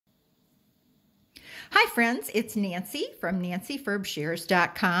Hi friends, it's Nancy from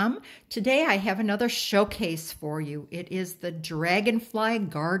nancyfurbshares.com. Today I have another showcase for you. It is the Dragonfly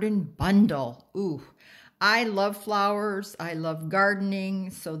Garden Bundle. Ooh, I love flowers, I love gardening,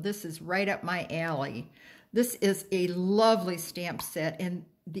 so this is right up my alley. This is a lovely stamp set, and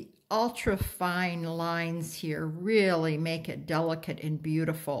the ultra fine lines here really make it delicate and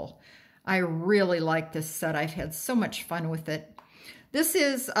beautiful. I really like this set. I've had so much fun with it. This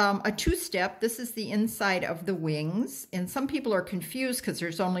is a two-step. This is the inside of the wings, and some people are confused because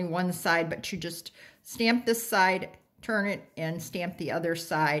there's only one side, but you just stamp this side, turn it, and stamp the other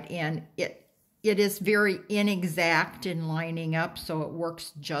side, and it is very inexact in lining up, so it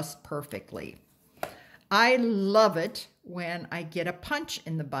works just perfectly. I love it when I get a punch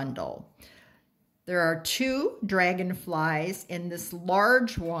in the bundle. There are two dragonflies, and this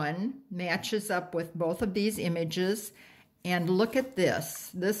large one matches up with both of these images. And look at this.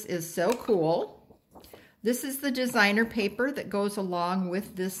 This is so cool. This is the designer paper that goes along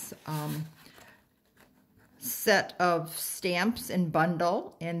with this set of stamps and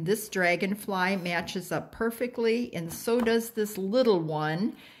bundle. And this dragonfly matches up perfectly, and so does this little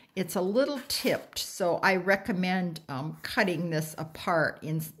one. It's a little tipped, so I recommend cutting this apart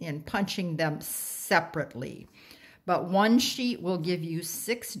and punching them separately. But one sheet will give you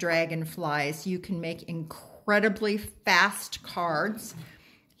 6 dragonflies. You can make incredibly fast cards.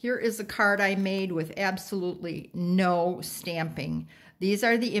 Here is a card I made with absolutely no stamping. These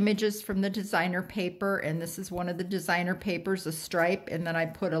are the images from the designer paper, and this is one of the designer papers, a stripe, and then I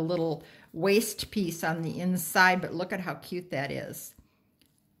put a little waist piece on the inside, but look at how cute that is.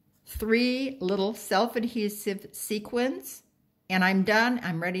 3 little self-adhesive sequins, and I'm done.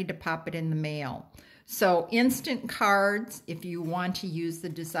 I'm ready to pop it in the mail. So instant cards if you want to use the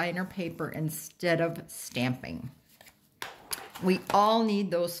designer paper instead of stamping. We all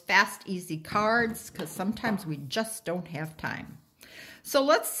need those fast, easy cards because sometimes we just don't have time. So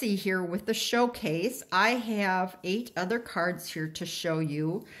let's see here with the showcase. I have 8 other cards here to show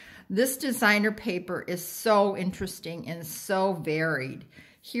you. This designer paper is so interesting and so varied.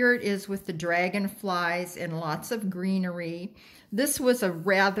 Here it is with the dragonflies and lots of greenery. This was a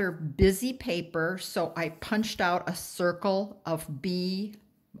rather busy paper, so I punched out a circle of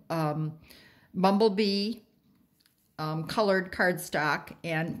bumblebee colored cardstock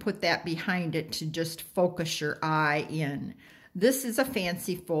and put that behind it to just focus your eye in. This is a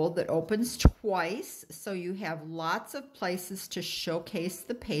fancy fold that opens twice, so you have lots of places to showcase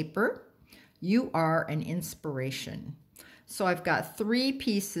the paper. You are an inspiration. So I've got 3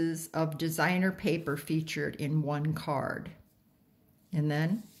 pieces of designer paper featured in one card. And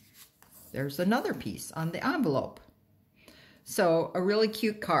then there's another piece on the envelope. So a really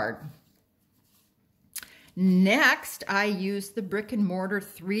cute card. Next, I used the brick and mortar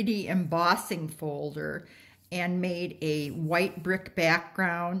 3D embossing folder and made a white brick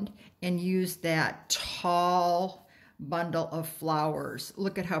background and used that tall bundle of flowers.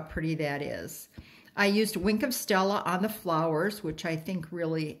 Look at how pretty that is. I used Wink of Stella on the flowers, which I think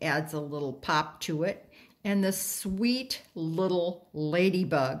really adds a little pop to it. And the sweet little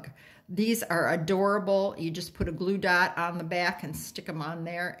ladybug. These are adorable. You just put a glue dot on the back and stick them on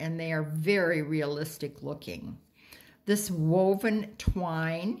there, and they are very realistic looking. This woven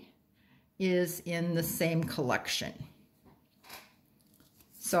twine is in the same collection.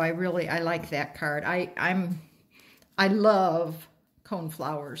 So I like that card. I love cone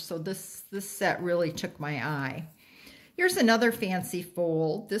flowers, so this set really took my eye. Here's another fancy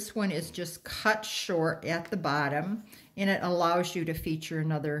fold. This one is just cut short at the bottom, and it allows you to feature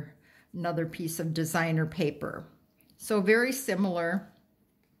another piece of designer paper. So very similar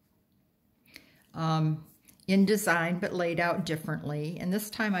in design, but laid out differently. And this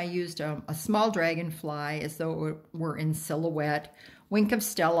time I used a small dragonfly as though it were in silhouette. Wink of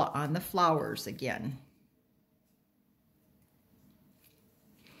Stella on the flowers again.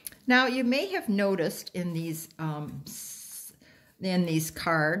 Now, you may have noticed in these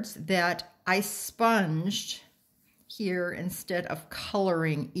cards that I sponged here instead of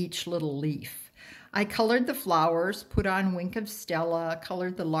coloring each little leaf. I colored the flowers, put on Wink of Stella,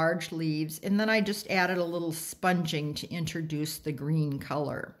 colored the large leaves, and then I just added a little sponging to introduce the green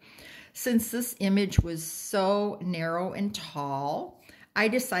color. Since this image was so narrow and tall, I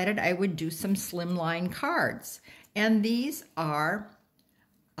decided I would do some slimline cards. And these are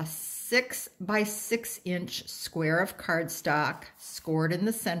a 6 by 6 inch square of cardstock scored in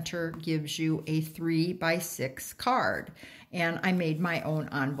the center gives you a 3 by 6 card, and I made my own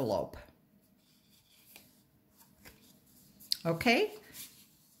envelope. Okay,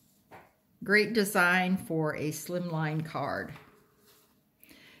 great design for a slimline card.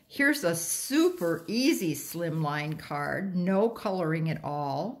 Here's a super easy slimline card, no coloring at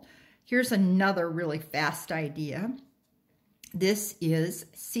all. Here's another really fast idea. This is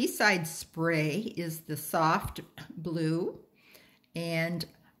Seaside Spray is the soft blue, and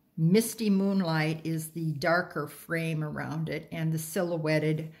Misty Moonlight is the darker frame around it, and the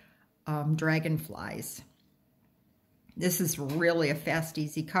silhouetted dragonflies. This is really a fast,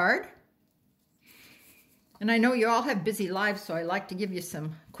 easy card. And I know you all have busy lives, so I like to give you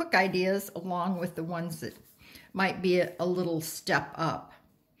some quick ideas along with the ones that might be a little step up.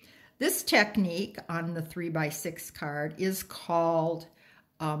 This technique on the 3x6 card is called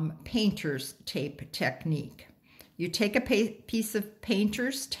painter's tape technique. You take a piece of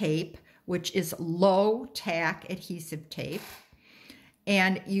painter's tape, which is low tack adhesive tape,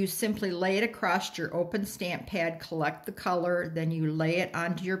 and you simply lay it across your open stamp pad, collect the color, then you lay it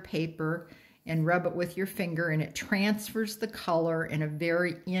onto your paper and rub it with your finger, and it transfers the color in a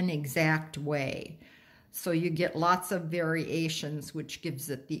very inexact way. So you get lots of variations, which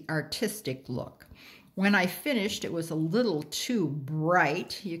gives it the artistic look. When I finished, it was a little too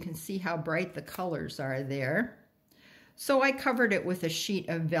bright. You can see how bright the colors are there. So I covered it with a sheet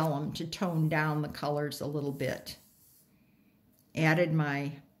of vellum to tone down the colors a little bit. Added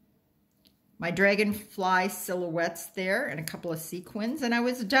my dragonfly silhouettes there and a couple of sequins, and I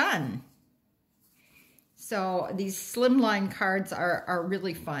was done. So these slimline cards are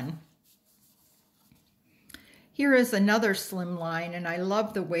really fun. Here is another slimline, and I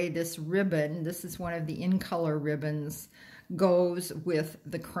love the way this ribbon, this is one of the in-color ribbons, goes with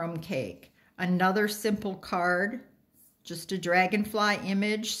the crumb cake. Another simple card, just a dragonfly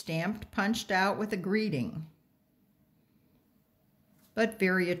image stamped, punched out with a greeting. But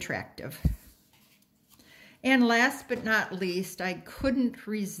very attractive. And last but not least, I couldn't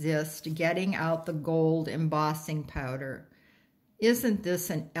resist getting out the gold embossing powder. Isn't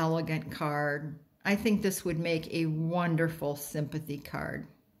this an elegant card? I think this would make a wonderful sympathy card.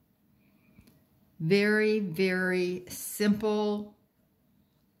 Very, very simple,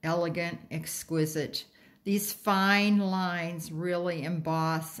 elegant, exquisite. These fine lines really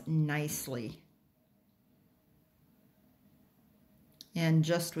emboss nicely. And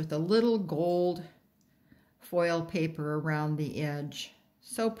just with a little gold foil paper around the edge.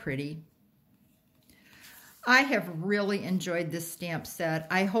 So pretty. I have really enjoyed this stamp set.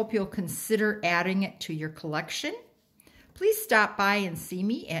 I hope you'll consider adding it to your collection. Please stop by and see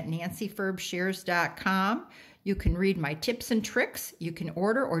me at nancyferbshares.com. You can read my tips and tricks. You can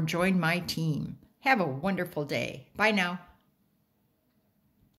order or join my team. Have a wonderful day. Bye now.